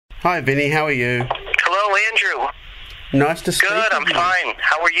Hi, Vinny. How are you? Hello, Andrew. Nice to speak Good, with I'm you. fine.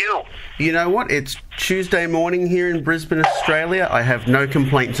 How are you? You know what? It's Tuesday morning here in Brisbane, Australia. I have no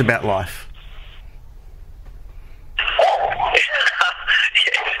complaints about life.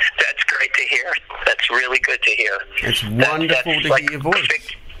 That's great to hear. That's really good to hear. It's wonderful to hear your voice.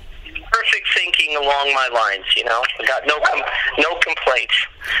 Perfect thinking along my lines, you know. I got no complaints.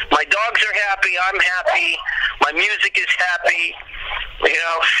 My dogs are happy. I'm happy. My music is happy. You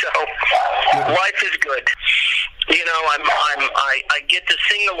know, so life is good. You know, I get to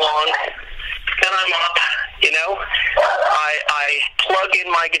sing along, and I'm up. You know, I plug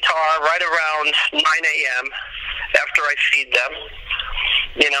in my guitar right around 9 a.m. after I feed them.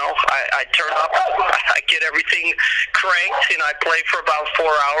 You know, I turn up, I get everything cranked, and I play for about 4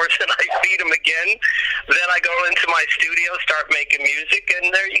 hours, and I feed them again. Then I go into my studio, start making music,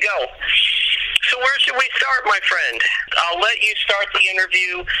 and there you go. So where should we start, my friend? I'll let you start the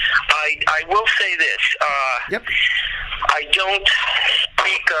interview. I will say this. Yep. I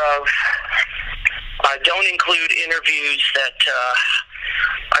don't include interviews that,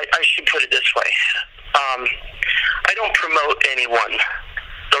 I should put it this way. I don't promote anyone.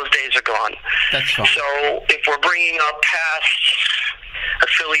 Those days are gone. That's fine. So if we're bringing up past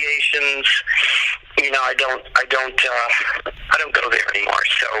affiliations, you know, I don't go there anymore.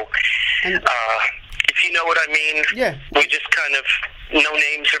 So if you know what I mean, yeah, we just kind of no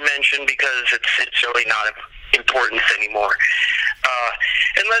names are mentioned because it's really not of importance anymore.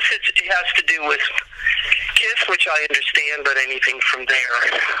 Unless it has to do with Kiss, which I understand, but anything from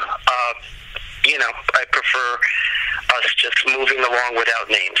there, you know, I prefer us just moving along without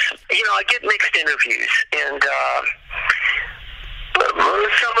names. You know, I get mixed interviews, and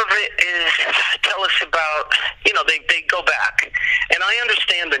some of it is tell us about, you know, they go back, and I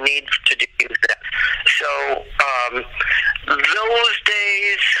understand the need to do that. So those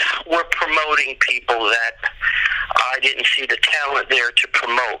days we're promoting people that I didn't see the talent there to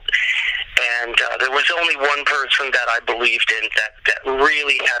promote. And there was only one person that I believed in that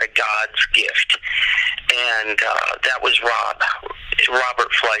really had a God's gift, and that was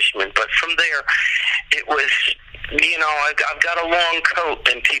Robert Fleischman. But from there, it was, you know, I've got a long coat,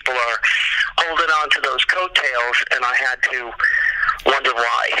 and people are holding on to those coattails, and I had to wonder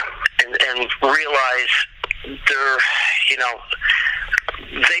why, and realize they're, you know,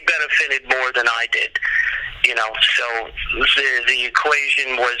 they benefited more than I did. You know, so the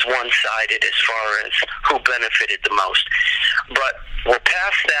equation was one-sided as far as who benefited the most. But we're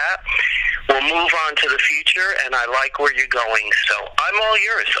past that. We'll move on to the future, and I like where you're going. So I'm all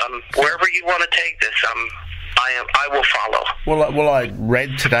yours. Wherever you want to take this, I will follow. Well, I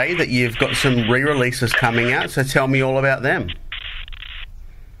read today that you've got some re-releases coming out, so tell me all about them.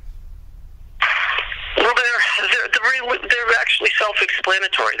 They're actually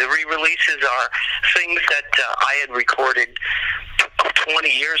self-explanatory. The re-releases are things that I had recorded 20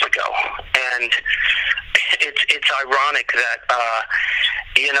 years ago, and it's ironic that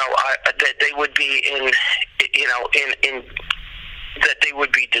you know, that they would be in, you know, in that they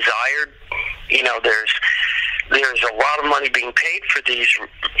would be desired. You know, there's a lot of money being paid for these,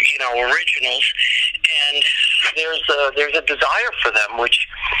 you know, originals, and there's a desire for them, which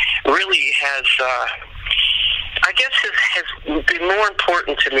really has. I guess has been more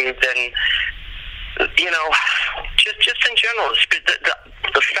important to me than, you know, just in general.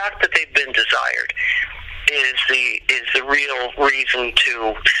 The fact that they've been desired is the real reason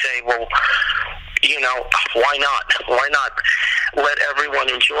to say, well, you know, why not? Why not let everyone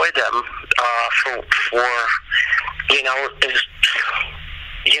enjoy them for you know,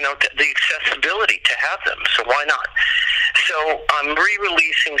 you know, the accessibility to have them. So why not? So I'm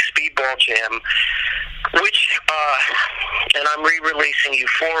re-releasing Speedball Jam, which, and I'm re-releasing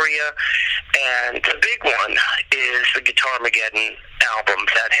Euphoria, and the big one is the Guitarmageddon album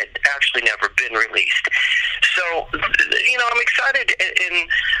that had actually never been released. So, you know, I'm excited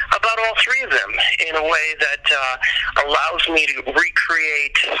about all three of them in a way that allows me to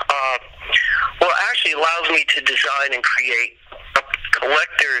recreate, well, actually allows me to design and create a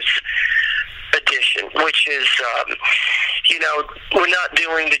collector's edition, which is, you know, we're not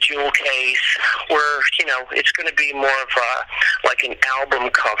doing the jewel case. We're, you know, it's going to be more of like an album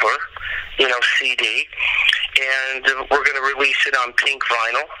cover, you know, CD, and we're going to release it on pink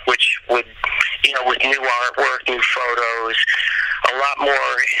vinyl, which would, you know, with new artwork, new photos, a lot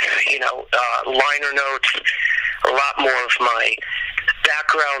more, you know, liner notes, a lot more of my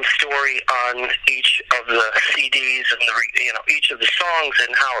background story on each of the CDs and you know, each of the songs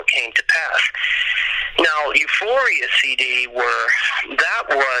and how it came to pass. Now, Euphoria CD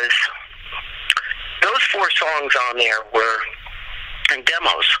those 4 songs on there were and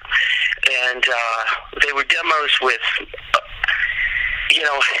demos, and they were demos with,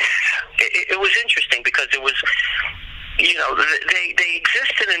 it was interesting because it was, they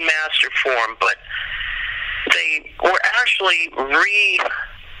existed in master form, but they were actually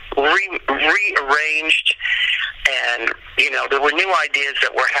rearranged, and there were new ideas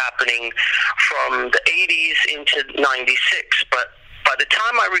that were happening from the 80s into 96, but by the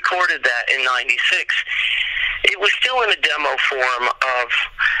time I recorded that in 96, it was still in a demo form of,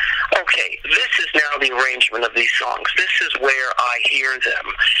 okay, this is now the arrangement of these songs. This is where I hear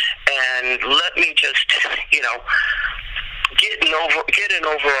them. And let me just, get an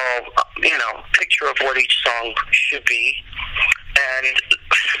overall, picture of what each song should be. And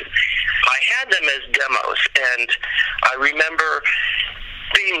I had them as demos, and I remember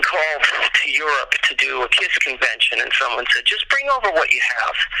being called to Europe to do a KISS convention, and someone said, just bring over what you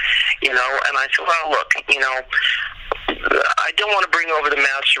have, and I said, well, look, I don't want to bring over the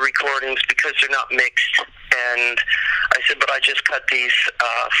master recordings because they're not mixed, and I said, but I just cut these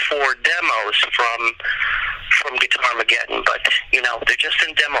 4 demos from Guitarmageddon, but, they're just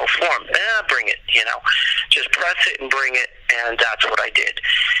in demo form. Bring it, just press it and bring it, and that's what I did.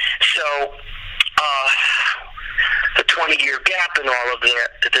 So, the 20-year gap in all of this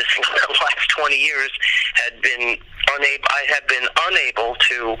last 20 years I had been unable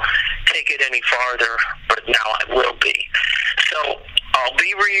to take it any farther, but now I will be. So I'll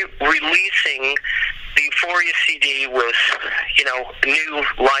be releasing the Euphoria CD with, new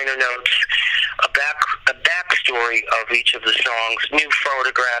liner notes, a backstory of each of the songs, new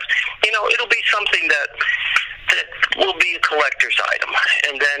photographs. It'll be something that will be a collector's item,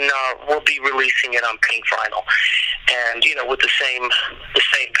 and then we'll be releasing it on pink vinyl, and with the same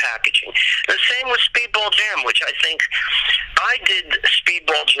packaging. The same with Speedball Jam, which I think I did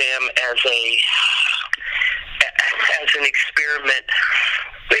Speedball Jam as an experiment.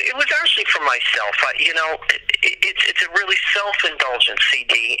 It was actually for myself. It's a really self-indulgent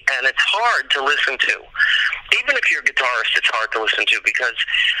CD, and it's hard to listen to. Even if you're a guitarist, it's hard to listen to because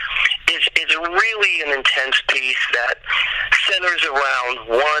it's really an intense piece that centers around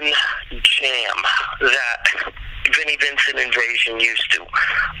one jam that Vinnie Vincent Invasion used to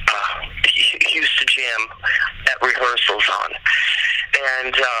jam at rehearsals on,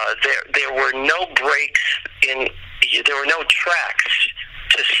 and there were no breaks there were no tracks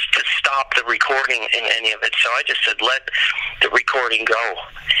to stop the recording in any of it. So I just said, let the recording go.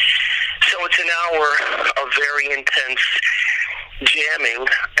 So it's an hour of very intense jamming,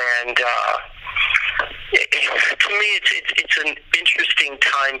 and to me, it's an interesting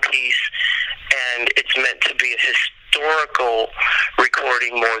timepiece, and it's meant to be a historical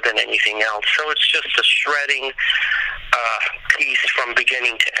recording more than anything else. So it's just a shredding piece from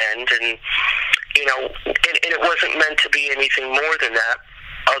beginning to end, and and it wasn't meant to be anything more than that,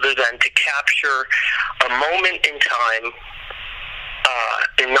 other than to capture a moment in time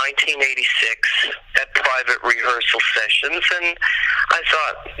in 1986 at private rehearsal sessions, and I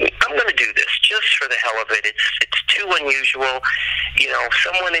thought, I'm going to do this just for the hell of it. It's too unusual.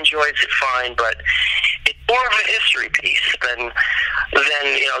 Someone enjoys it fine, but it's more of a history piece than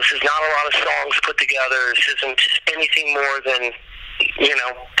this is not a lot of songs put together. This isn't anything more than,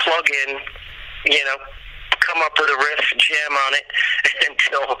 plug in, come up with a riff, jam on it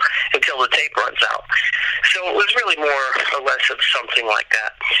until the tape runs out. So it was really more or less of something like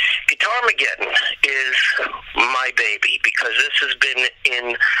that. Guitarmageddon is my baby because this has been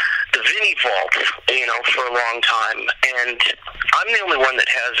in the Vinnie vault, for a long time, and I'm the only one that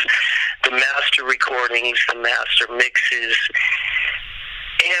has the master recordings, the master mixes.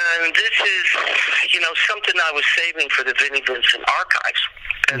 And this is, something I was saving for the Vinnie Vincent archives,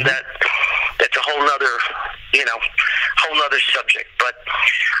 and that's a whole nother subject. But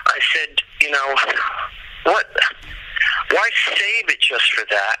I said, why save it just for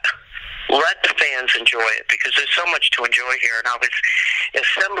that? Let the fans enjoy it, because there's so much to enjoy here. And I was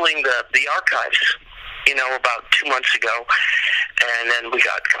assembling the archives, about 2 months ago, and then we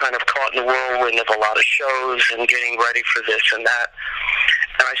got kind of caught in the whirlwind of a lot of shows and getting ready for this and that.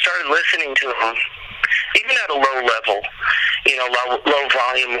 And I started listening to them, even at a low level, low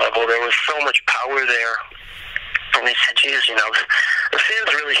volume level. There was so much power there. And I said, geez, the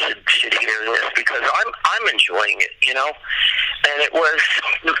fans really should hear this, because I'm enjoying it, And it was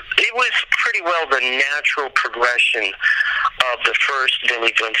pretty well the natural progression of the first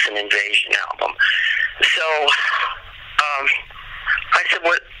Vinnie Vincent Invasion album. So I said,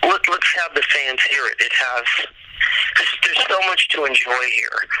 let's have the fans hear it. There's so much to enjoy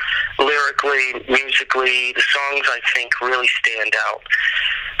here, lyrically, musically. The songs, I think, really stand out.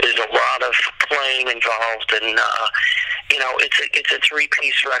 There's a lot of playing involved, and you know, it's a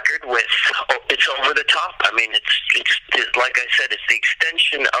three-piece record with, it's over the top. I mean, it's like I said, it's the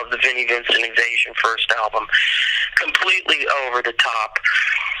extension of the Vinnie Vincent Invasion first album, completely over the top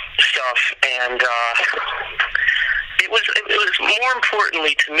stuff, and it was more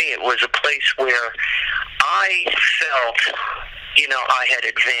importantly to me, it was a place where I felt, you know, I had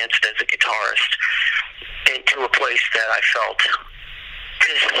advanced as a guitarist into a place that I felt,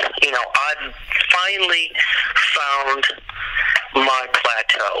 you know, I've finally found my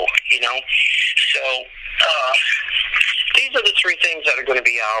plateau, you know. So these are the three things that are going to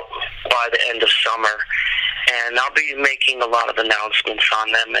be out by the end of summer, and I'll be making a lot of announcements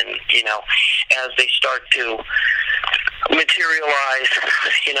on them, and, you know, as they start to materialize,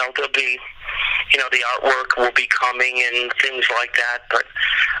 you know, there'll be, you know, the artwork will be coming and things like that, but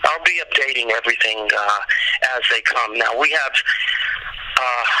I'll be updating everything as they come. Now, we have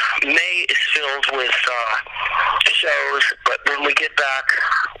May is filled with shows, but when we get back,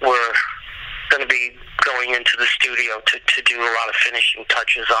 we're going to be going into the studio to do a lot of finishing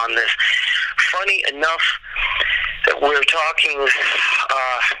touches on this. Funny enough that we're talking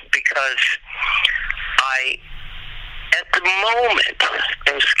because I, at the moment,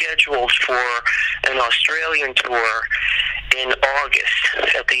 am scheduled for an Australian tour in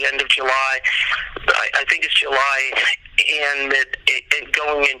August, at the end of July. I think it's July and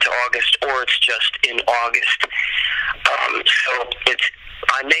going into August, or it's just in August. So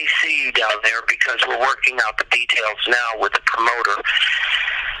I may see you down there because we're working out the details now with the promoter.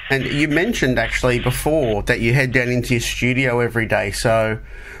 And you mentioned actually before that you head down into your studio every day, so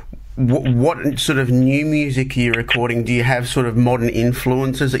what sort of new music are you recording? Do you have sort of modern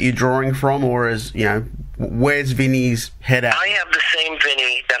influences that you're drawing from, or is, you know, where's Vinnie's head at? I have the same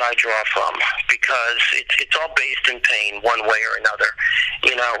Vinnie that I draw from, because it's all based in pain one way or another,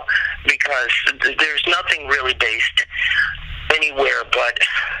 you know, because there's nothing really based anywhere but,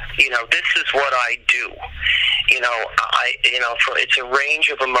 you know, this is what I do. You know, it's a range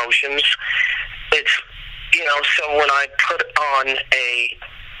of emotions. It's, you know, so when I put on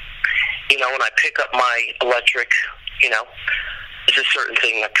you know, when I pick up my electric, you know, it's a certain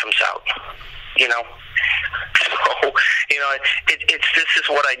thing that comes out, you know. So, you know, it's this is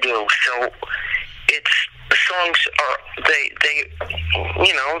what I do. So the songs are, they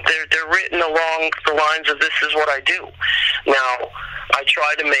you know, they're written along the lines of this is what I do. Now, I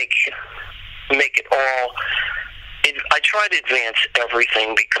try to make it all, I try to advance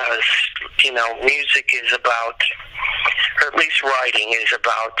everything because, you know, music is about, or at least writing is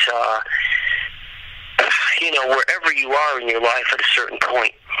about, you know, wherever you are in your life at a certain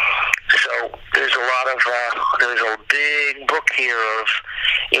point. So there's a lot of, there's a big book here of,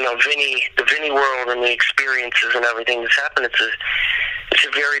 you know, the Vinnie world and the experiences and everything that's happened. It's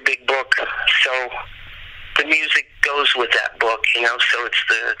a very big book. So the music goes with that book, you know, so it's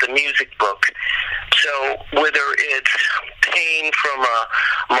the music book. So whether it's pain from a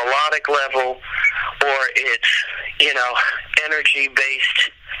melodic level or it's, you know,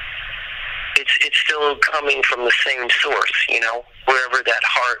 energy-based, it's still coming from the same source, you know, wherever that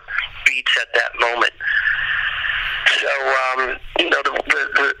heart beats at that moment. So, you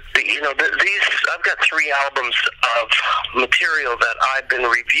know, these, I've got 3 albums of material that I've been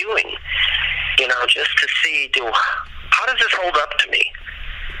reviewing, you know, just to see, how does this hold up to me?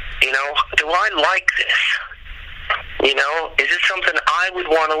 You know, do I like this? You know, is it something I would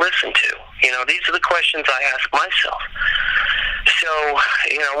want to listen to? You know, these are the questions I ask myself. So,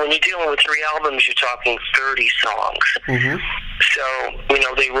 you know, when you're dealing with 3 albums, you're talking 30 songs. Mm-hmm. So, you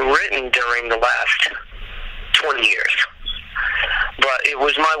know, they were written during the last 20 years. But it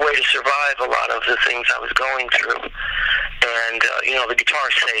was my way to survive a lot of the things I was going through. And, you know, the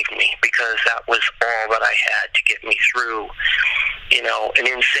guitar saved me because that was all that I had to get me through, you know, an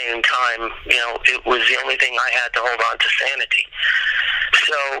insane time. You know, it was the only thing I had to hold on to sanity.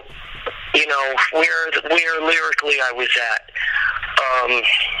 So, you know, where lyrically I was at,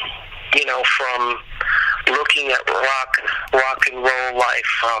 you know, from looking at rock and roll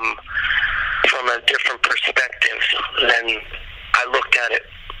life from a different perspective than I looked at it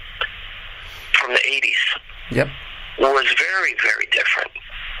from the 80s. Yep. Was very, very different,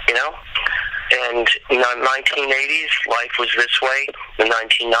 you know? And in the 1980s, life was this way. The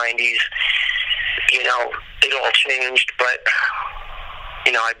 1990s, you know, it all changed, but,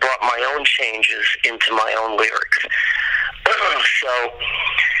 you know, I brought my own changes into my own lyrics. So,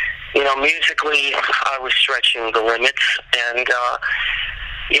 you know, musically, I was stretching the limits, and,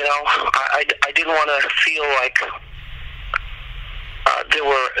 you know, I didn't want to feel like there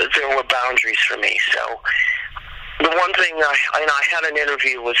were boundaries for me. So the one thing I had an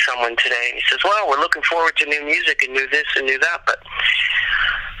interview with someone today, and he says, "Well, we're looking forward to new music and new this and new that,"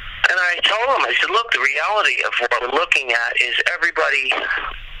 and I told him, I said, "Look, the reality of what we're looking at is everybody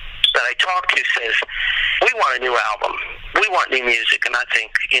that I talk to says, we want a new album, we want new music," and I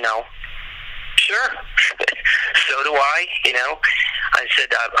think, sure, so do I, I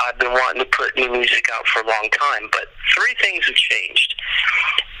said, I've been wanting to put new music out for a long time, but three things have changed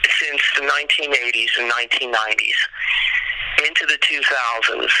since the 1980s and 1990s into the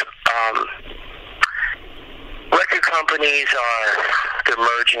 2000s. Record companies they're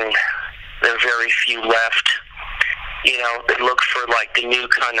merging. There are very few left. They look for like the new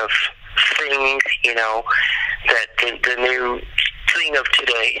kind of thing, that the new thing of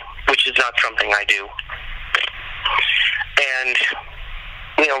today, which is not something I do. And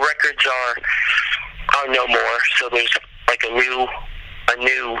records are no more. So there's like a new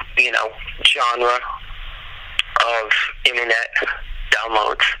genre of internet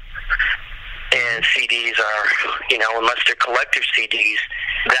downloads. And CDs are, unless they're collector CDs,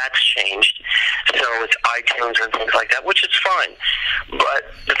 that's changed. So it's iTunes and things like that, which is fine.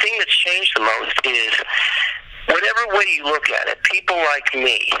 But the thing that's changed the most is, whatever way you look at it, people like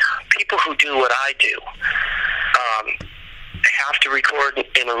me, people who do what I do, have to record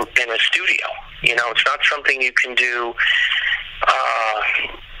in a studio. It's not something you can do,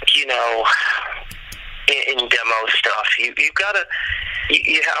 in demo stuff. You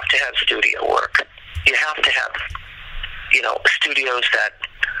have to have studio work. You have to have, studios that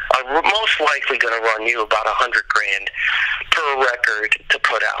are most likely going to run you about $100,000 per record to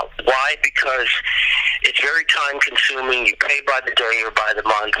put out. Why? Because it's very time consuming. You pay by the day or by the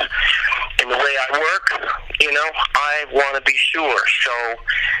month. And the way I work, I want to be sure. So,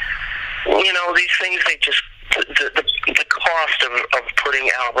 these things, they just, the cost of putting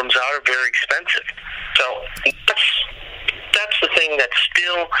albums out are very expensive. So that's the thing that's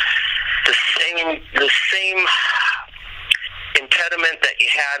still the same impediment that you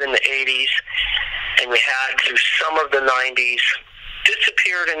had in the 80s and you had through some of the 90s,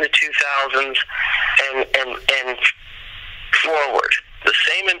 disappeared in the 2000s and forward. The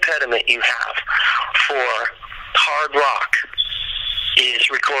same impediment you have for hard rock is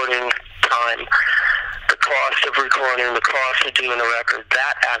recording time. The cost of recording, the cost of doing a record,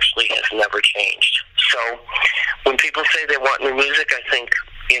 that actually has never changed. So when people say they want new music, I think,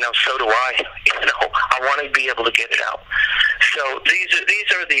 so do I. I want to be able to get it out. So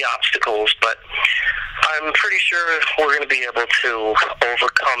these are the obstacles, but I'm pretty sure we're going to be able to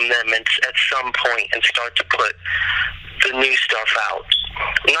overcome them at some point and start to put the new stuff out.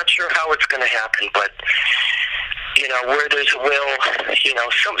 I'm not sure how it's going to happen, but where there's a will,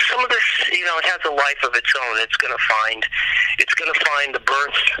 some of this, it has a life of its own. It's going to find the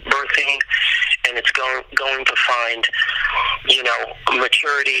birthing, and it's going to find,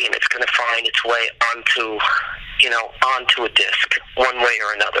 maturity, and it's going to find its way onto a disc, one way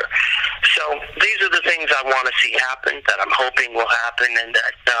or another. So these are the things I want to see happen, that I'm hoping will happen, and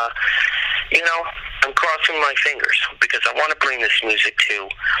that, I'm crossing my fingers, because I want to bring this music to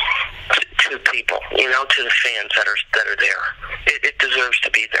people, to the fans that are there. It deserves to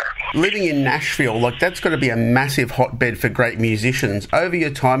be there. Living in Nashville, that's got to be a massive hotbed for great musicians. Over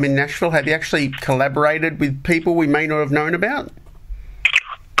your time in Nashville, have you actually collaborated with people we may not have known about?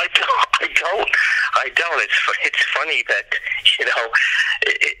 I don't. It's funny that,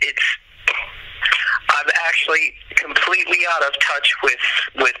 I'm actually completely out of touch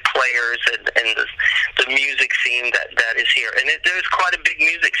with players and the music scene that is here. And there's quite a big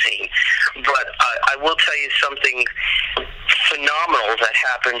music scene. But I will tell you something phenomenal that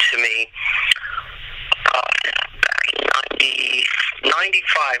happened to me back in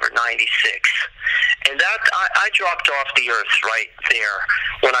 95 or 96. And that I dropped off the earth right there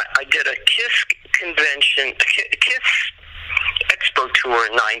when I did a KISS convention, KISS Expo tour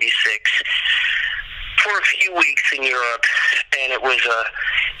in 96 for a few weeks in Europe, and it was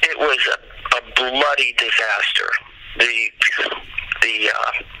a bloody disaster. The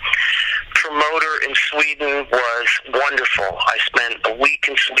promoter in Sweden was wonderful. I spent a week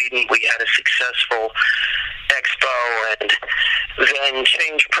in Sweden. We had a successful expo, and then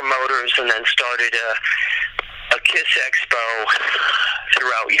changed promoters, and then started a KISS Expo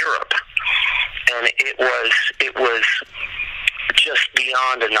throughout Europe, and it was just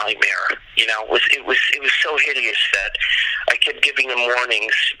beyond a nightmare. It was so hideous that I kept giving them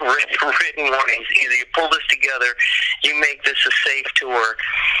warnings, written warnings. Either you pull this together, you make this a safe tour,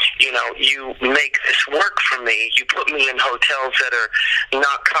 you make this work for me. You put me in hotels that are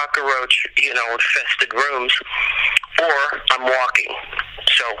not cockroach, infested rooms, or I'm walking.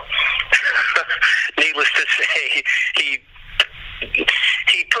 So, needless to say, he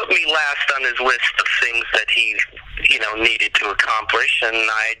put me last on his list of things that he, needed to accomplish, and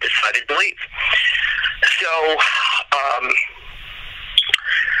I decided to leave. So,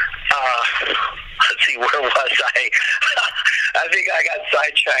 let's see, where was I? I think I got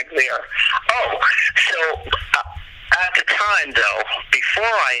sidetracked there. Oh, so at the time, though, before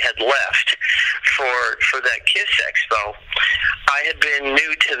I had left for that KISS Expo, I had been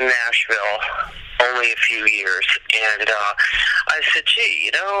new to Nashville only a few years, and I said,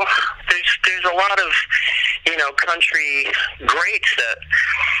 gee, there's a lot of, country greats that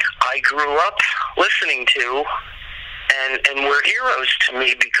I grew up listening to, and were heroes to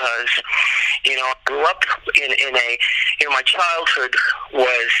me because, I grew up in a, my childhood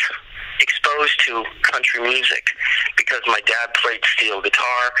was exposed to country music because my dad played steel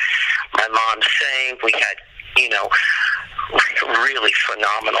guitar, my mom sang, we had, really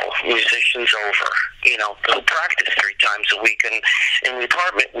phenomenal musicians over, who practiced 3 times a week in the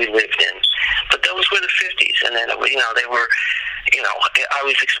apartment we lived in. But those were the 50s, and then, they were, I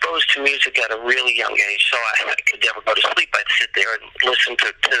was exposed to music at a really young age, so I could never go to sleep. I'd sit there and listen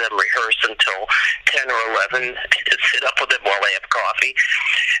to them rehearse until 10 or 11, and sit up with them while they have coffee.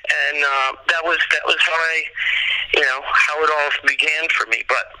 And that was how how it all began for me.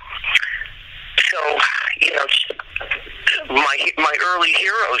 But so, my early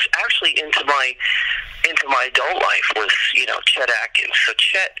heroes actually into my adult life was, Chet Atkins. So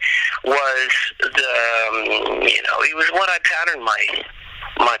Chet was he was what I patterned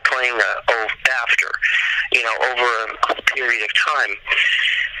my playing after, over a period of time.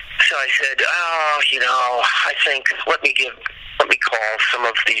 So I said, I think let me call some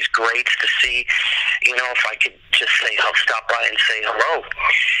of these greats to see, if I could just stop by and say hello.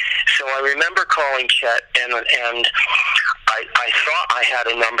 So I remember calling Chet, and I thought I had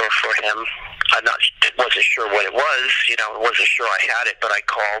a number for him. Wasn't sure what it was, wasn't sure I had it, but I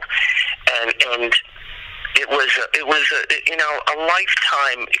called, and it was a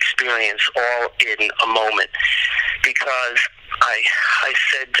lifetime experience all in a moment, because I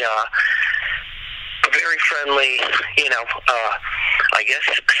said, a very friendly, I guess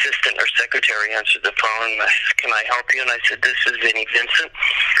assistant or secretary answered the phone. And I said, can I help you? And I said, this is Vinnie Vincent.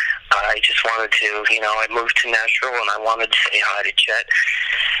 I just wanted to, I moved to Nashville and I wanted to say hi to Chet.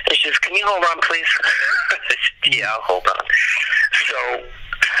 And she says, can you hold on, please? I said, yeah, I'll hold on. So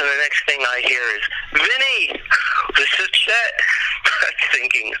the next thing I hear is, Vinnie, this is Chet. I'm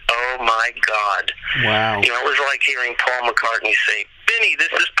thinking, oh my God. Wow. It was like hearing Paul McCartney say, Vinnie,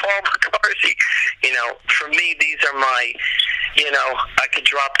 this is Paul McCartney. For me, these are my, I could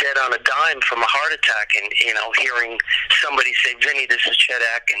drop dead on a dime from a heart attack and, hearing somebody say, Vinnie, this is Chet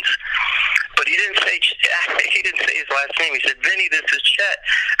Atkins. But he didn't say his last name. He said, Vinnie, this is Chet.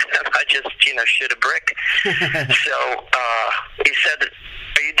 And I just, shit a brick. So he said,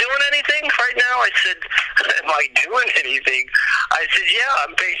 are you doing anything right now? I said, am I doing anything? I said, yeah,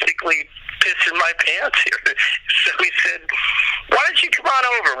 I'm basically pissing my pants here. So he said, why don't you come on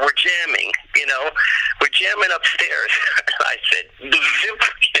over? We're jamming, we're jamming upstairs. And I said, zip,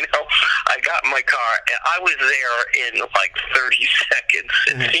 I got in my car, and I was there in like 30 seconds,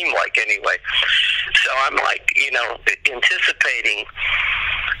 it seemed like anyway. So I'm like, anticipating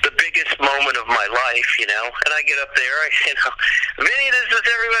the biggest moment of my life, and I get up there, Vinnie, this is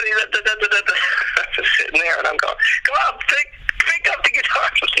everybody, sitting there, and I'm going, come on, pick up the guitar.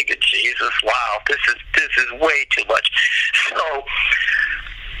 I'm thinking, Jesus, wow, this is way too much. So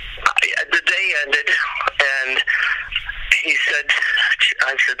the day ended, and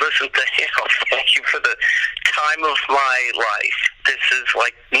I said, listen, thank you for the time of my life. This is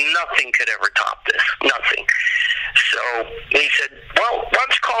like nothing could ever top this, nothing. So he said, well, why don't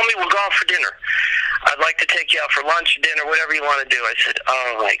you call me? We'll go out for dinner. I'd like to take you out for lunch, dinner, whatever you want to do. I said,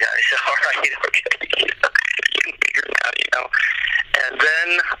 oh my God. I said, all right, okay. You can figure it out, And then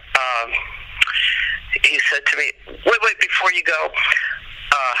he said to me, wait, before you go,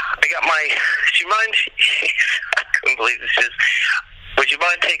 I got my, do you mind? I couldn't believe this. He says, would you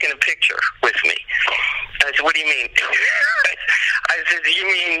mind taking a picture with me? And I said, what do you mean? I said,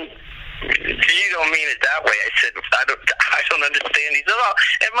 you don't mean it that way. I said, I don't understand. He said, oh,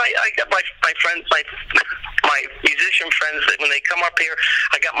 and I got my friends, my musician friends, that when they come up here,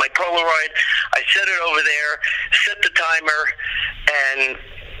 I got my Polaroid, I set it over there, set the timer, and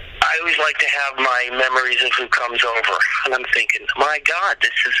I always like to have my memories of who comes over. And I'm thinking, my God,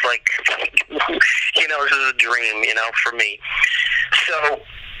 this is like, this is a dream, for me. So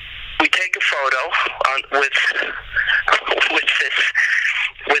we take a photo with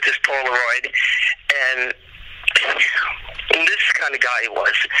this Polaroid, and this is the kind of guy he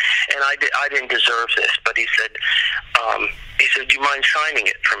was, and I didn't deserve this, but he said, do you mind signing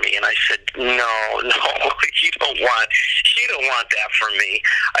it for me? And I said, no, you don't want that for me.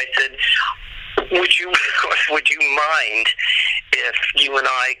 I said, would you mind if you and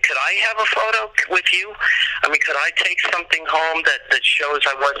could I have a photo with you? I mean, could I take something home that shows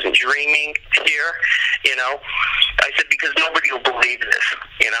I wasn't dreaming here? I said, because nobody will believe this,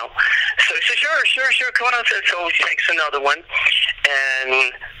 So he said, sure, come on. So he takes another one,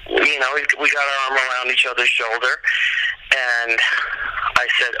 and, we got our arm around each other's shoulder, and I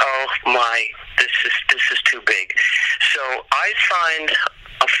said, oh my, this is too big. So I signed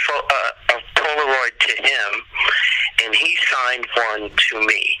a Polaroid to him, and he signed one to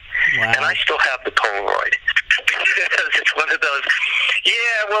me. Wow. And I still have the Polaroid. Because it's one of those,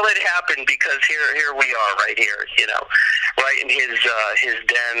 it happened because here we are right here, right in his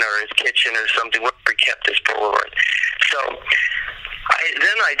den or his kitchen or something where he kept his Polaroid. So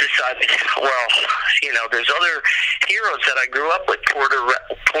then I decided, there's other heroes that I grew up with,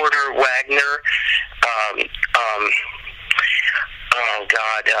 Porter Wagner,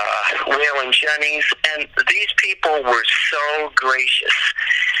 Waylon Jennings, and these people were so gracious.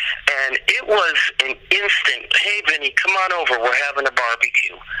 And it was an instant, hey, Vinny, come on over, we're having a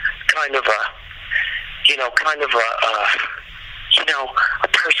barbecue. Kind of a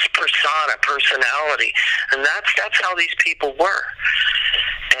personality. And that's how these people were.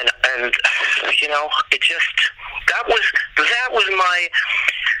 And it just, that was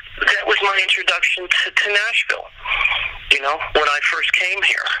my introduction to Nashville, when I first came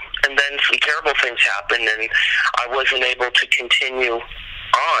here. And then some terrible things happened, and I wasn't able to continue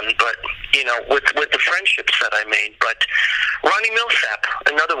on, but, with the friendships that I made. But Ronnie Millsap,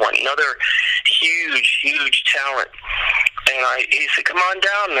 another huge talent. And he said, come on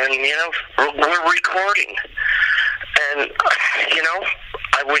down, and, we're recording. And,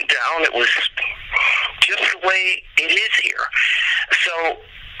 I went down. It was just the way it is here. So,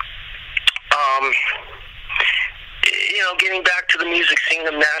 getting back to the music scene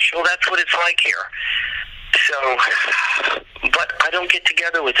of Nashville, that's what it's like here. So, but I don't get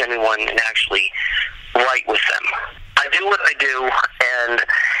together with anyone and actually write with them. I do what I do, and,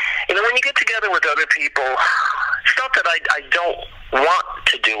 when you get together with other people, it's not that I don't want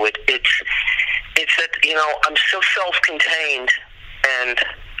to do it. It's that, I'm so self-contained, and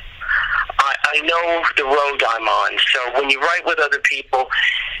I know the road I'm on. So when you write with other people,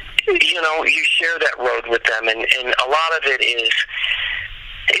 you share that road with them, and a lot of it is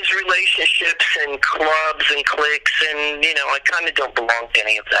relationships and clubs and cliques, and, I kind of don't belong to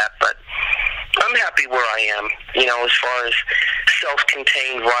any of that, but I'm happy where I am, as far as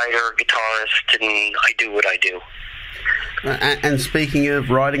self-contained writer, guitarist, and I do what I do. And speaking of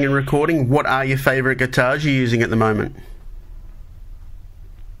writing and recording, what are your favourite guitars you're using at the moment?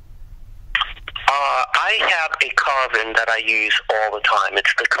 I have a Carvin that I use all the time.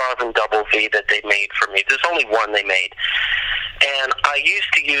 It's the Carvin Double V that they made for me. There's only one they made. And I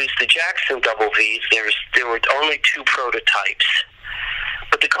used to use the Jackson Double Vs. There were only two prototypes.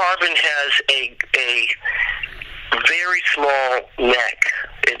 But the Carvin has a very small neck.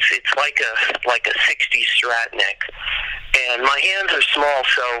 It's like a 60 Strat neck. And my hands are small,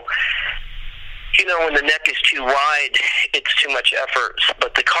 so when the neck is too wide, it's too much effort.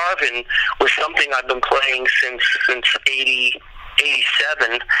 But the Carvin was something I've been playing since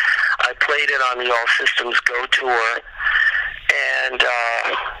 87. I played it on the All Systems Go tour, and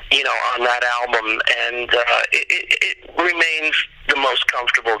on that album, and it remains the most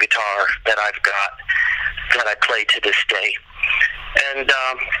comfortable guitar that I've got, that I play to this day. And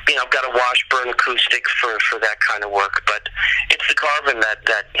I've got a Washburn acoustic for that kind of work, but it's the Carvin that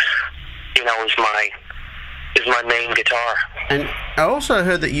is my main guitar. And I also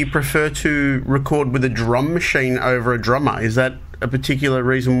heard that you prefer to record with a drum machine over a drummer. Is that a particular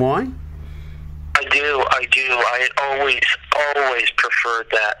reason why? I do. I always preferred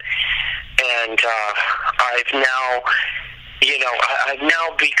that. And I've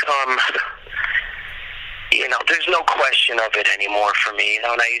now become, there's no question of it anymore for me.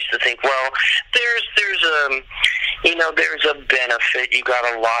 And I used to think, well, there's a benefit. You got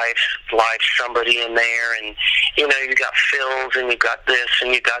a live somebody in there, and you got fills, and you got this,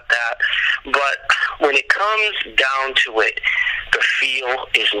 and you got that. But when it comes down to it, the feel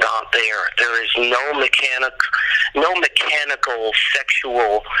is not there. There is no mechanical,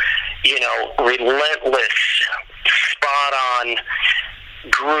 sexual, relentless, spot-on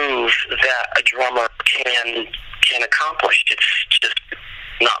groove that a drummer can accomplish. It's just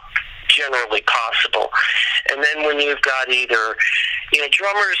generally possible. And then when you've got either,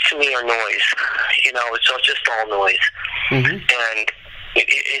 drummers to me are noise. It's just all noise. Mm-hmm. And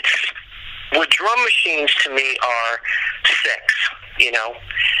it's what drum machines to me are sex,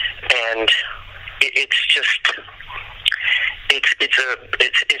 and it's just it's a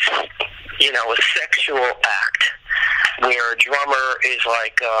sexual act where a drummer is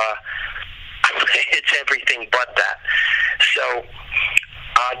like it's everything but that. So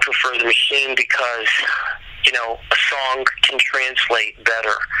I prefer the machine because a song can translate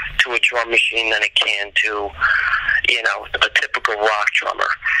better to a drum machine than it can to a typical rock drummer.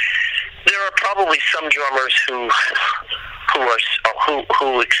 There are probably some drummers who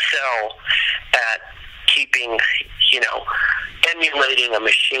excel at keeping, emulating a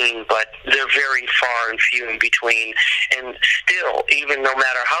machine, but they're very far and few in between. And still, even no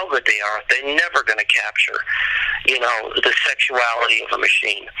matter how good they are, they're never going to capture, the sexuality of a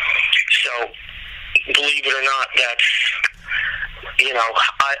machine. So, believe it or not, that's,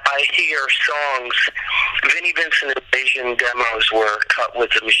 I hear songs. Vinnie Vincent Invasion demos were cut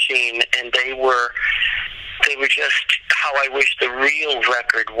with the machine, and they were just how I wish the real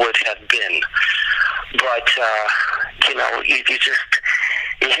record would have been. But you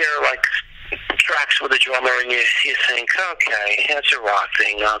hear like tracks with a drummer, and you think, okay, that's a rock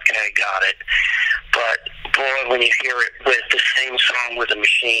thing. Okay, got it. But boy, when you hear it with the same song with a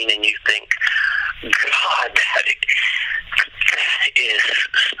machine, and you think, God, that is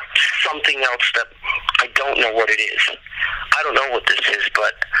something else that I don't know what it is. I don't know what this is,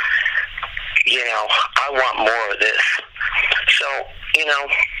 but I want more of this. So,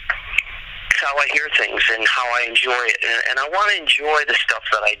 it's how I hear things and how I enjoy it, and I want to enjoy the stuff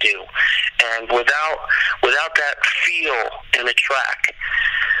that I do. And without that feel in a track,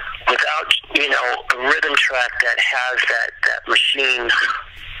 without a rhythm track that has that machine,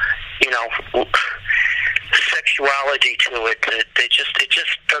 sexuality to it, it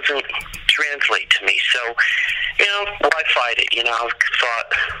just doesn't translate to me. So, why fight it? I've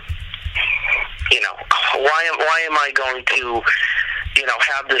thought, why am I going to,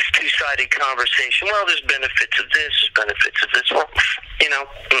 have this two-sided conversation? Well, there's benefits of this, there's benefits of this. Well,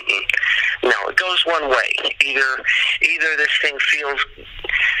 no, it goes one way. Either this thing feels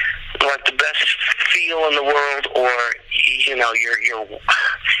like the best feel in the world, or you're not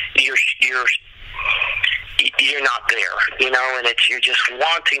there, and you're just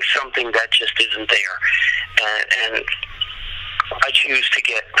wanting something that just isn't there, and I choose to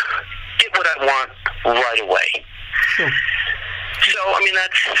get what I want right away. Sure. So,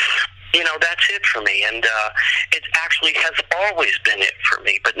 that's it for me, and it actually has always been it for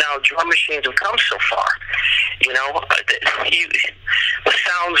me. But now drum machines have come so far. The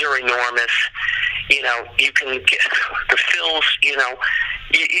sounds are enormous. You can get the fills. You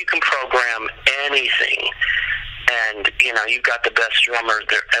can program anything, and you've got the best drummer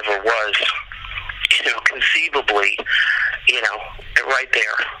there ever was. Conceivably, right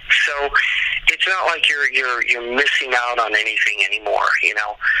there. So it's not like you're missing out on anything anymore,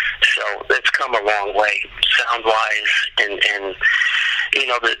 So it's come a long way, sound-wise, and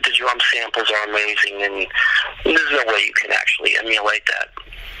the drum samples are amazing, and there's no way you can actually emulate that.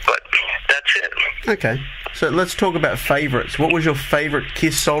 But that's it. Okay, so let's talk about favorites. What was your favorite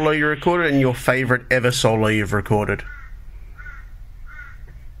Kiss solo you recorded, and your favorite ever solo you've recorded?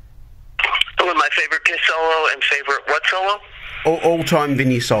 My favorite Kiss solo and favorite what solo? All-time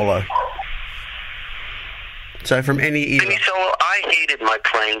Vinnie solo. So from any era. Vinnie solo, I hated my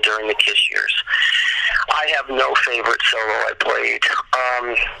playing during the Kiss years. I have no favorite solo I played.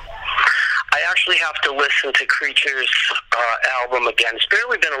 I actually have to listen to Creature's album again. It's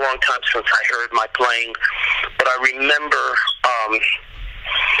barely been a long time since I heard my playing, but I remember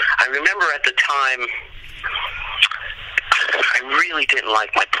at the time, I really didn't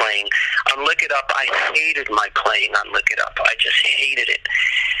like my playing. On Lick It Up, I hated my playing on Lick It Up. I just hated it.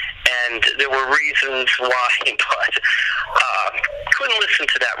 And there were reasons why, but couldn't listen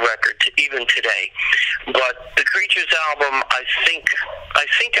to that record even today. But the Creatures album, I think I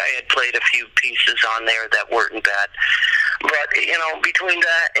had played a few pieces on there that weren't bad. But, between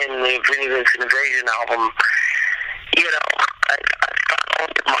that and the Vinnie Vincent Invasion album, I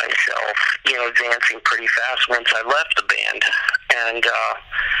found myself, dancing pretty fast once I left the band. And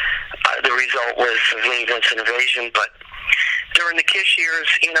the result was Vinnie Vincent Invasion. But during the Kiss years,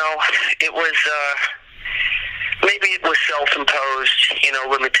 it was, maybe it was self-imposed,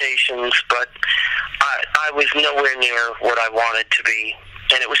 limitations, but I was nowhere near what I wanted to be.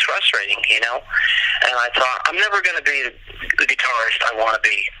 And it was frustrating, And I thought, I'm never going to be the guitarist I want to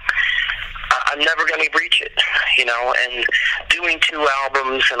be. I'm never going to reach it, you know. And doing 2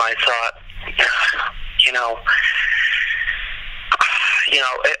 albums, and I thought, you know,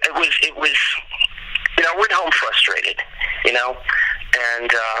 it was, you know, I went home frustrated, you know,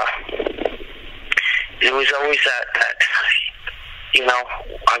 and it was always that, you know,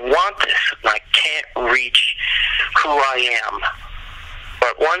 I want this, and I can't reach who I am.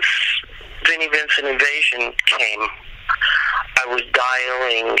 But once Vinnie Vincent Invasion came, I was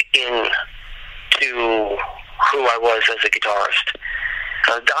dialing in to who I was as a guitarist.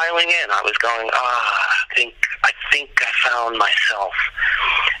 I was dialing in. I was going, I think I found myself.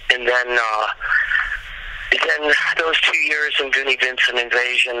 And then those 2 years in Vinnie Vincent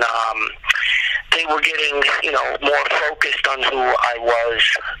Invasion, they were getting, you know, more focused on who I was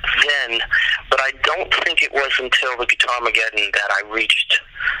then. But I don't think it was until the Guitarmageddon that I reached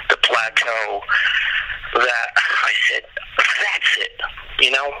the plateau that I said, that's it,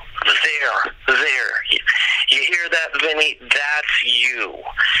 you know, there. You hear that, Vinny? That's you.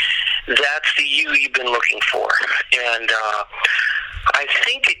 That's the you've been looking for. And I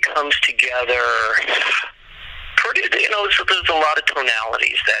think it comes together pretty, you know, so there's a lot of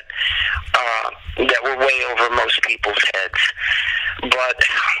tonalities that were way over most people's heads. But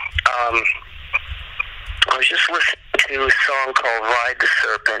I was just listening to a song called Ride the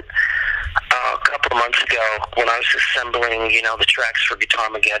Serpent a couple of months ago when I was assembling, you know, the tracks for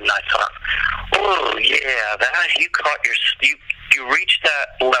Guitarmageddon. I thought, oh yeah, that you reached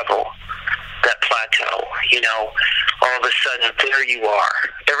that level, that plateau, you know. All of a sudden, there you are.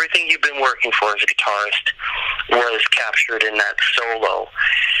 Everything you've been working for as a guitarist was captured in that solo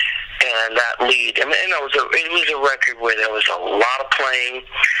and that lead. I mean, it was a record where there was a lot of playing.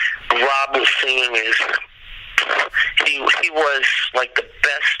 Rob was singing he was like the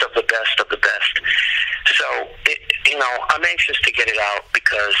best of the best of the best. So, you know, I'm anxious to get it out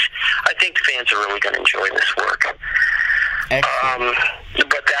because I think fans are really going to enjoy this work. But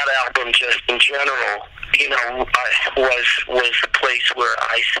that album, just in general, you know, was the place where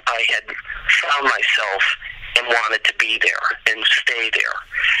I had found myself and wanted to be there and stay there.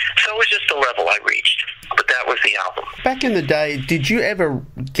 So it was just a level I reached. But that was the album. Back in the day, did you ever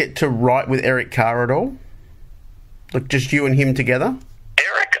get to write with Eric Carr at all? Like just you and him together?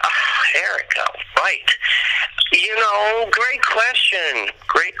 Eric, right. You know, great question.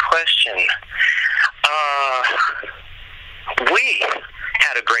 We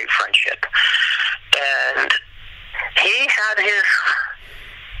had a great friendship. And he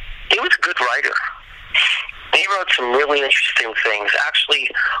was a good writer. He wrote some really interesting things. Actually,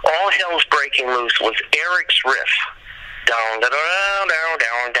 All Hell's Breaking Loose was Eric's riff. Down, down, down,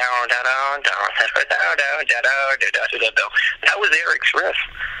 down, down, down, down. That was Eric's riff.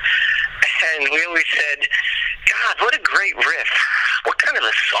 And we always said, God, what a great riff. What kind of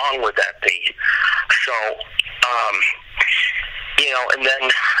a song would that be? So, you know, and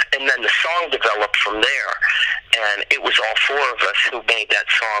then the song developed from there, and it was all 4 of us who made that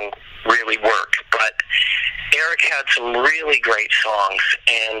song really work. But Eric had some really great songs,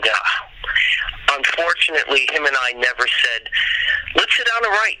 and unfortunately, him and I never said, let's sit down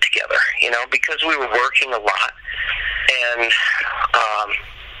and write together, you know, because we were working a lot, and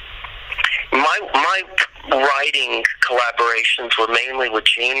my writing collaborations were mainly with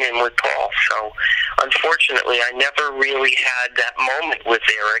Gene and with Paul, so unfortunately I never really had that moment with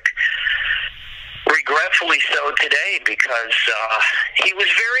Eric. Regretfully so today, because he was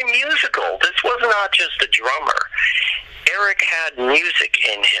very musical. This was not just a drummer. Eric had music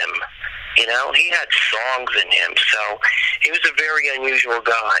in him. You know, he had songs in him, so he was a very unusual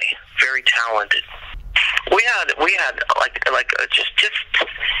guy, very talented. We had just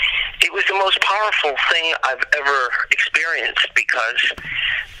it was the most powerful thing I've ever experienced, because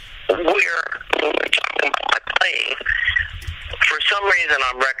when we're talking about playing, for some reason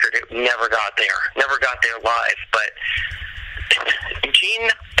on record it never got there live, but Gene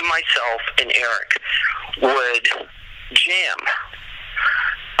and myself and Eric would jam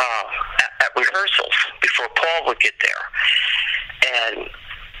at rehearsals before Paul would get there, and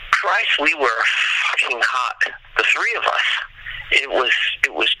Christ, we were fucking hot, the 3 of us. It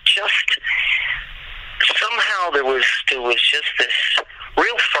was just, somehow there was just this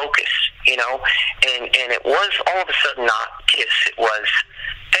real focus, you know, and it was all of a sudden not Kiss. It was,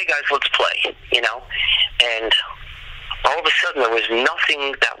 hey guys, let's play, you know, and all of a sudden there was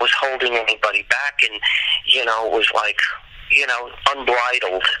nothing that was holding anybody back, and, you know, it was like, you know,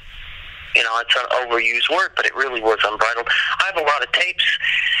 unbridled. You know, it's an overused word, but it really was unbridled. I have a lot of tapes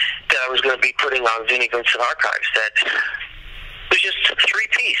that I was going to be putting on Vinnie Vincent Archives that was just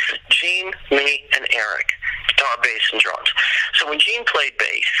 3-piece, Gene, me, and Eric, guitar, bass, and drums. So when Gene played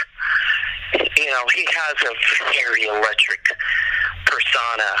bass, he has a very electric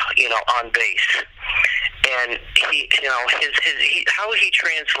persona, on bass. And how he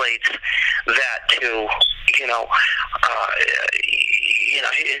translates that to,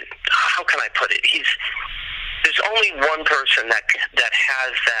 how can I put it? There's only one person that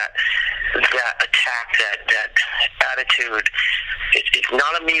has that attack, that attitude. It's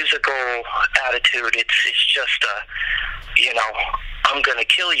not a musical attitude. It's just a, I'm gonna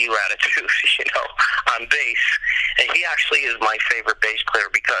kill you attitude, on bass. And he actually is my favorite bass player,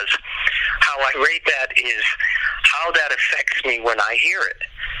 because how I rate that is how that affects me when I hear it.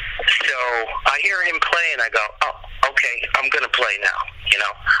 So I hear him play and I go, oh, okay, I'm gonna play now.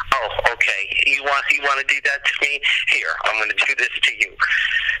 Oh, okay, you want to do that to me? Here, I'm gonna do this to you.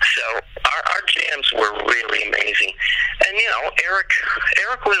 So our jams were really amazing. And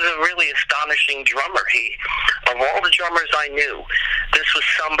Eric was a really astonishing drummer. Of all the drummers I knew, this was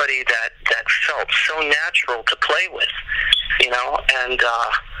somebody that felt so natural to play with, and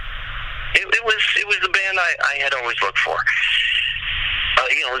it was the band I had always looked for.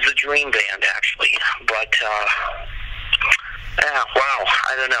 It was a dream band, actually. But wow,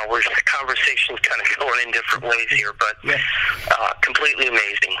 I don't know. The conversation's kind of going in different ways here, but completely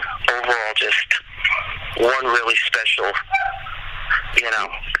amazing. Overall, just one really special,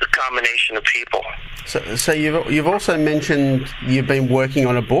 combination of people. So you've also mentioned you've been working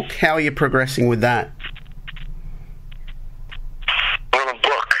on a book. How are you progressing with that? On a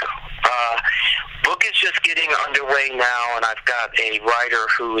book. Book is just getting underway now, and I've got a writer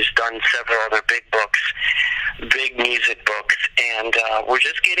who has done several other big books, big music books, and we're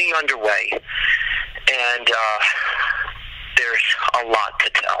just getting underway. And there's a lot to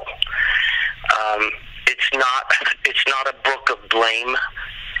tell. It's not a book of blame,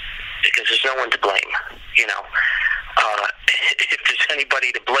 because there's no one to blame. If there's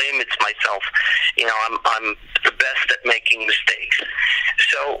anybody to blame, it's myself. I'm the best at making mistakes.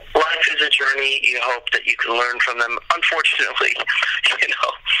 So life is a journey. You hope that you can learn from them. Unfortunately,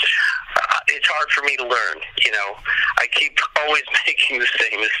 it's hard for me to learn. I keep always making the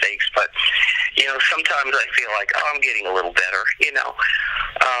same mistakes, but sometimes I feel like, I'm getting a little better.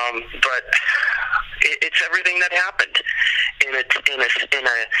 But it's everything that happened in a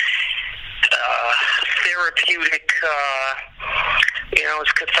therapeutic,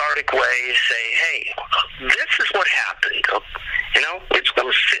 it's cathartic way to say, hey, this is what happened. It's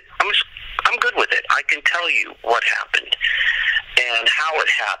going to sit. I'm good with it. I can tell you what happened and how it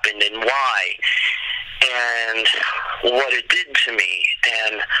happened and why and what it did to me.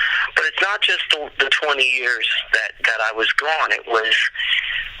 But it's not just the 20 years that I was gone. It was,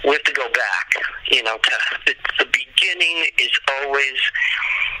 we have to go back. The beginning is always,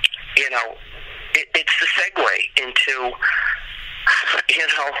 it's the segue into,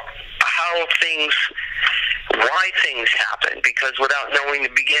 why things happen, because without knowing the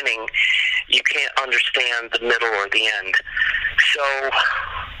beginning, you can't understand the middle or the end. So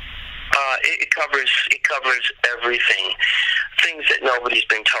it covers everything, things that nobody's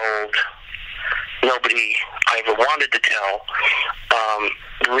been told, nobody I ever wanted to tell,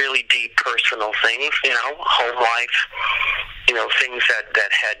 really deep personal things, home life, things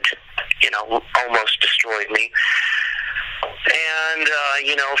that had, almost destroyed me. And,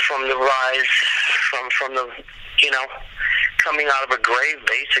 from the rise, from the, coming out of a grave,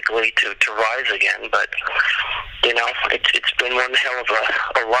 basically, to rise again. But, it's been one hell of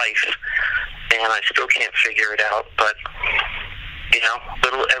a life, and I still can't figure it out. But,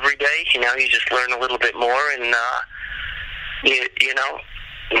 little every day, you just learn a little bit more, and,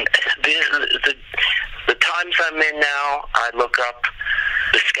 the times I'm in now, I look up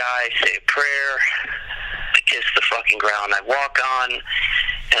the sky, say a prayer, I kiss the fucking ground I walk on,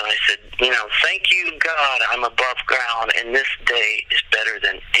 and I said, thank you, God, I'm above ground, and this day is better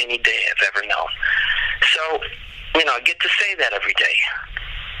than any day I've ever known. So, I get to say that every day,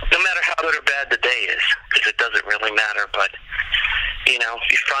 no matter how good or bad the day is, because it doesn't really matter, but, you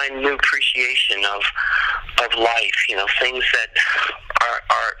find new appreciation of life, things that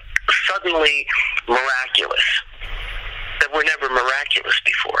are suddenly miraculous, that were never miraculous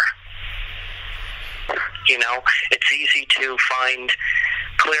before. It's easy to find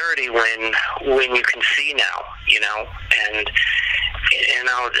clarity when you can see now, and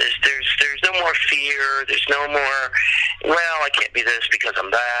there's no more fear, there's no more, I can't be this because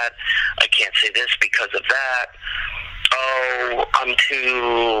I'm that, I can't say this because of that, I'm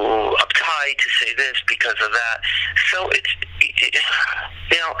too uptight to say this because of that. So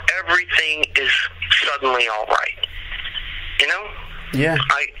everything is suddenly all right. Yeah.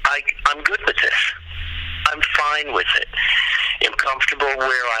 I'm good with this. I'm fine with it. am comfortable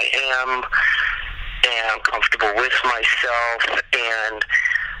where I am, and I'm comfortable with myself. And,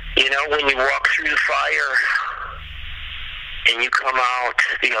 you know, when you walk through the fire and you come out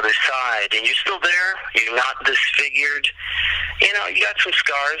the other side and you're still there, you're not disfigured, you know, you got some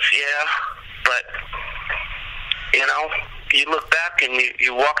scars, yeah, but, you know, you look back and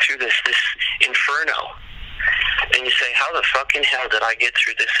you walk through this inferno, and you say, how the fucking hell did I get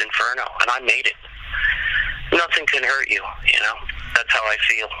through this inferno? And I made it. Nothing can hurt you, you know. That's how I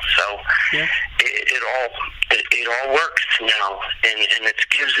feel. So yeah. it all works now, and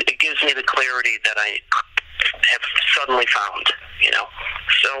it gives me the clarity that I have suddenly found, you know.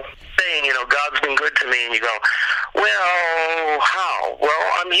 So saying, you know, God's been good to me, and you go, well, how?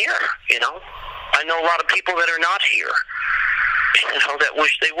 Well, I'm here, you know. I know a lot of people that are not here, you know, that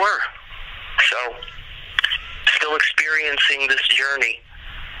wish they were. So still experiencing this journey,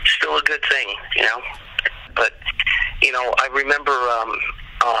 still a good thing, you know. But, you know, I remember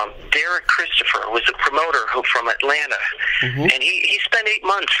Derek Christopher was a promoter from Atlanta, and he spent 8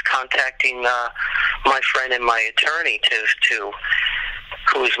 months contacting my friend and my attorney to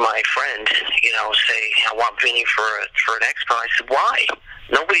who is my friend, you know, say, I want Vinnie for an expo. I said, why?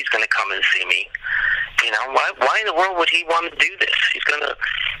 Nobody's going to come and see me. You know, why in the world would he want to do this? He's gonna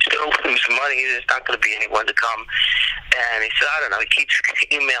lose money. There's not going to be anyone to come. And he said, I don't know. He keeps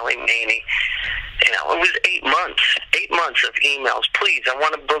emailing me, and you know, it was 8 months. 8 months of emails. Please, I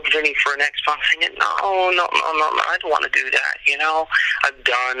want to book Vinnie for an expo. I'm saying, no, I don't want to do that. You know, I've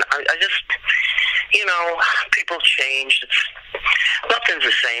done. I just, you know, people change. Nothing's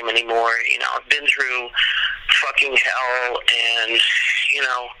the same anymore. You know, I've been through fucking hell, and you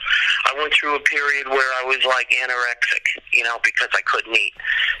know, I went through a period where I was like anorexic, you know, because I couldn't eat.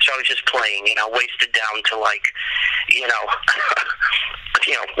 So I was just playing, you know, wasted down to like, you know,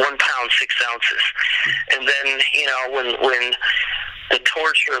 1 pound, 6 ounces. And then, you know, when the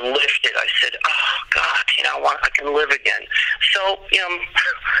torture lifted, I said, oh, God, you know, I can live again. So, you know,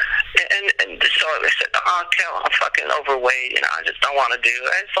 and so I said, oh, I'm fucking overweight, you know, I just don't want to do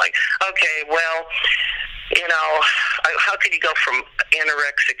it. It's like, okay, well, you know, how could you go from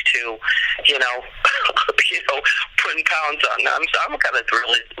anorexic to, you know, putting pounds on? I'm got a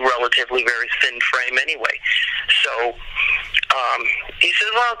relatively very thin frame anyway. So he said,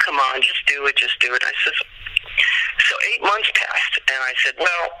 well, come on, just do it. I said, so 8 months passed, and I said,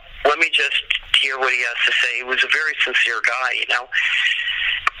 well, let me just hear what he has to say. He was a very sincere guy, you know.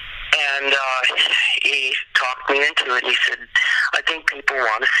 And he talked me into it, and he said, I think people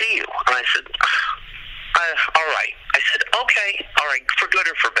want to see you. And I said, all right. I said, okay, all right, for good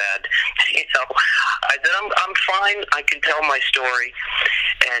or for bad. You know, I said, I'm fine. I can tell my story.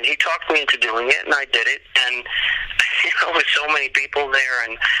 And he talked me into doing it, and I did it. And, you know, with so many people there,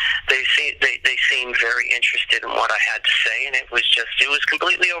 and they seemed very interested in what I had to say, and it was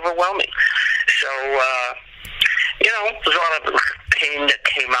completely overwhelming. So, you know, there's a lot of pain that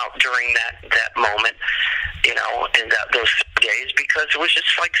came out during that moment, you know, and those days, because it was just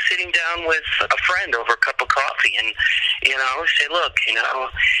like sitting down with a friend over a cup of coffee, and, you know, say, look, you know,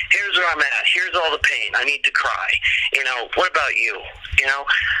 here's where I'm at, here's all the pain, I need to cry, you know, what about you, you know?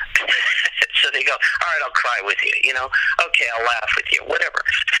 So they go, all right, I'll cry with you, you know, okay, I'll laugh with you, whatever.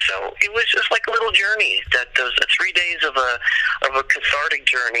 So it was just like a little journey, that those 3 days of a cathartic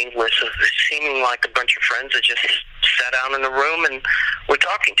journey with seeming like a bunch of friends that just sat down in the room and were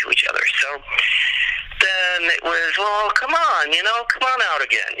talking to each other. So then it was, well, come on, you know, come on out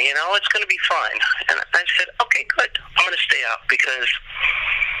again, you know, it's going to be fine. And I said, okay, good, I'm going to stay out, because,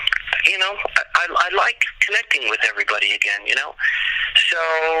 you know, I like connecting with everybody again, you know.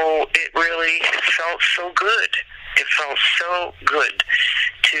 So it really felt so good. It felt so good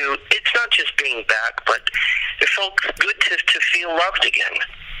it's not just being back, but it felt good to feel loved again,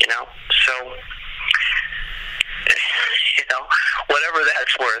 you know. So, you know, whatever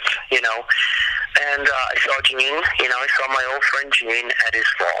that's worth, you know. And I saw Gene, you know, I saw my old friend Gene at his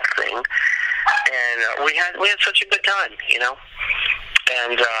fall thing, and we had such a good time, you know.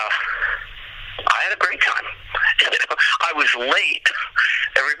 And I had a great time. You know, I was late.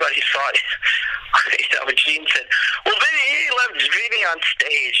 Everybody thought, you know, Gene said, well, he left Vinnie on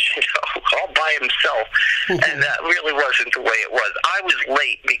stage, you know, all by himself. And that really wasn't the way it was. I was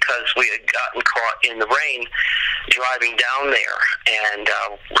late because we had gotten caught in the rain driving down there, and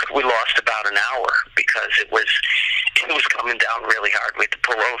we lost about an hour because it was coming down really hard. We had to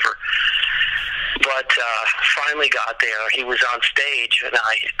pull over. But finally got there. He was on stage, and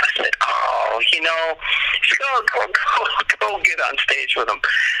I said, oh, you know, go get on stage with him.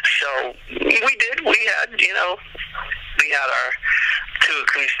 So we did. We had, you know, our 2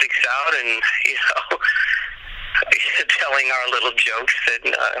 acoustics out, and, you know, telling our little jokes,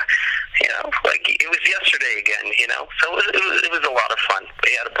 and like it was yesterday again. So it was a lot of fun.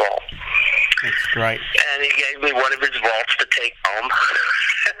 We had a ball. That's great. And he gave me one of his vaults to take home.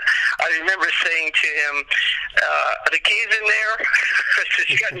 I remember saying to him, "Are the keys in there?" I said,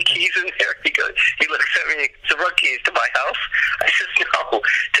 "You got any keys in there?" He looks at me. He said, "What keys? To my house?" I said, "No,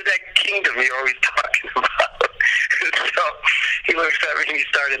 to that kingdom you're always talking about." So he looks at me and he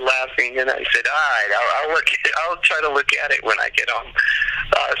started laughing, and I said, "All right, I'll try to look at it when I get home.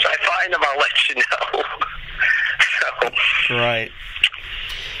 So I find them, I'll let you know." So. Right.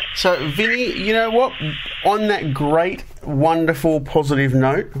 So, Vinnie, you know what? On that great, wonderful, positive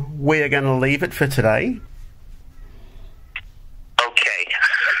note, we are going to leave it for today. Okay.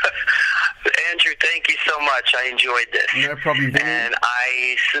 Andrew, thank you so much. I enjoyed this. No problem, Vinnie. And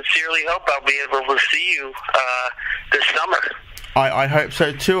I sincerely hope I'll be able to see you this summer. I hope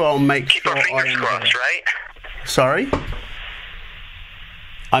so too. I'll make Keep sure our fingers crossed, right? Sorry?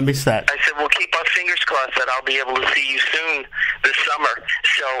 I missed that. I said, we'll keep our fingers crossed that I'll be able to see you soon this summer.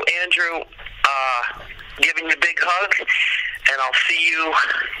 So, Andrew, giving you a big hug, and I'll see you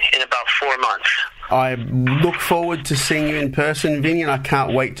in about 4 months. I look forward to seeing you in person, Vinnie, and I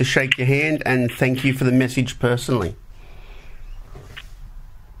can't wait to shake your hand, and thank you for the message personally.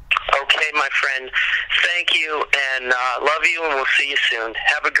 Okay, my friend. Thank you, and love you, and we'll see you soon.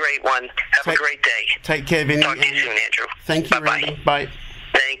 Have a great one. Have a great day. Take care, Vinnie. Talk to you soon, Andrew. Thank you, Bye-bye. Randy. Bye.